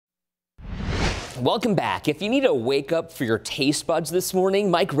Welcome back. If you need a wake up for your taste buds this morning,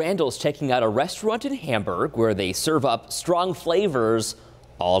 Mike Randall's checking out a restaurant in Hamburg where they serve up strong flavors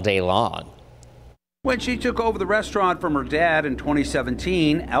all day long. When she took over the restaurant from her dad in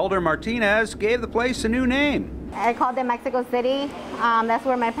 2017, Elder Martinez gave the place a new name. I called it Mexico City. That's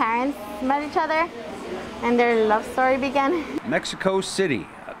where my parents met each other and their love story began. Mexico City,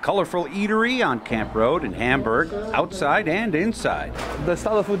 a colorful eatery on Camp Road in Hamburg, outside and inside. The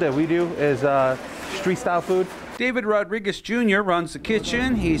style of food that we do is street style food. David Rodriguez Jr. runs the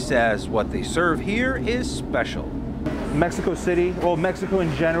kitchen. He says what they serve here is special. Mexico City, well, Mexico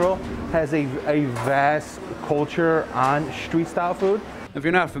in general, has a vast culture on street style food. If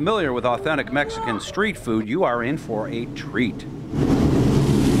you're not familiar with authentic Mexican street food, you are in for a treat.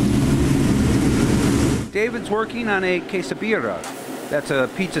 David's working on a quesabirra. That's a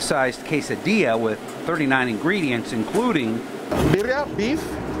pizza-sized quesadilla with 39 ingredients, including birria, beef,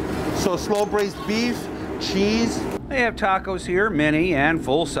 so slow-braised beef, cheese. They have tacos here, mini and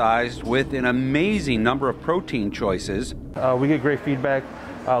full-sized, with an amazing number of protein choices. We get great feedback,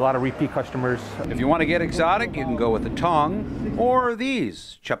 a lot of repeat customers. If you want to get exotic, you can go with the tongue, or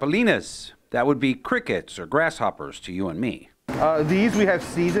these, chapulines. That would be crickets or grasshoppers to you and me. These we have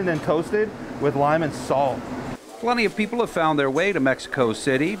seasoned and toasted with lime and salt. Plenty of people have found their way to Mexico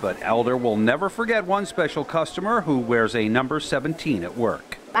City, but Elder will never forget one special customer who wears a number 17 at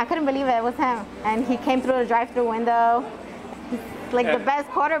work. I couldn't believe it was him. And he came through the drive-thru window. He's like the best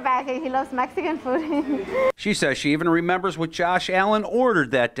quarterback, and he loves Mexican food. She says she even remembers what Josh Allen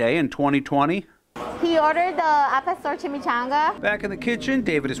ordered that day in 2020. He ordered the al pastor chimichanga. Back in the kitchen,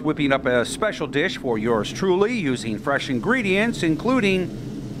 David is whipping up a special dish for yours truly using fresh ingredients,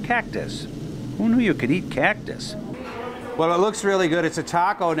 including cactus. Who knew you could eat cactus? Well, it looks really good. It's a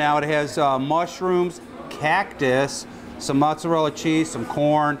taco now. It has mushrooms, cactus, some mozzarella cheese, some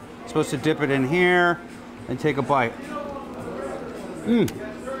corn. Supposed to dip it in here and take a bite.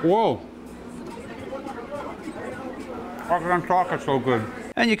 Whoa. I can't talk, it's so good.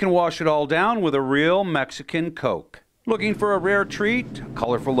 And you can wash it all down with a real Mexican Coke. Looking for a rare treat, a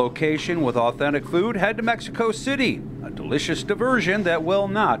colorful location with authentic food? Head to Mexico City, a delicious diversion that will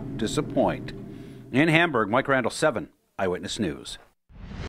not disappoint. In Hamburg, Mike Randall, 7 Eyewitness News.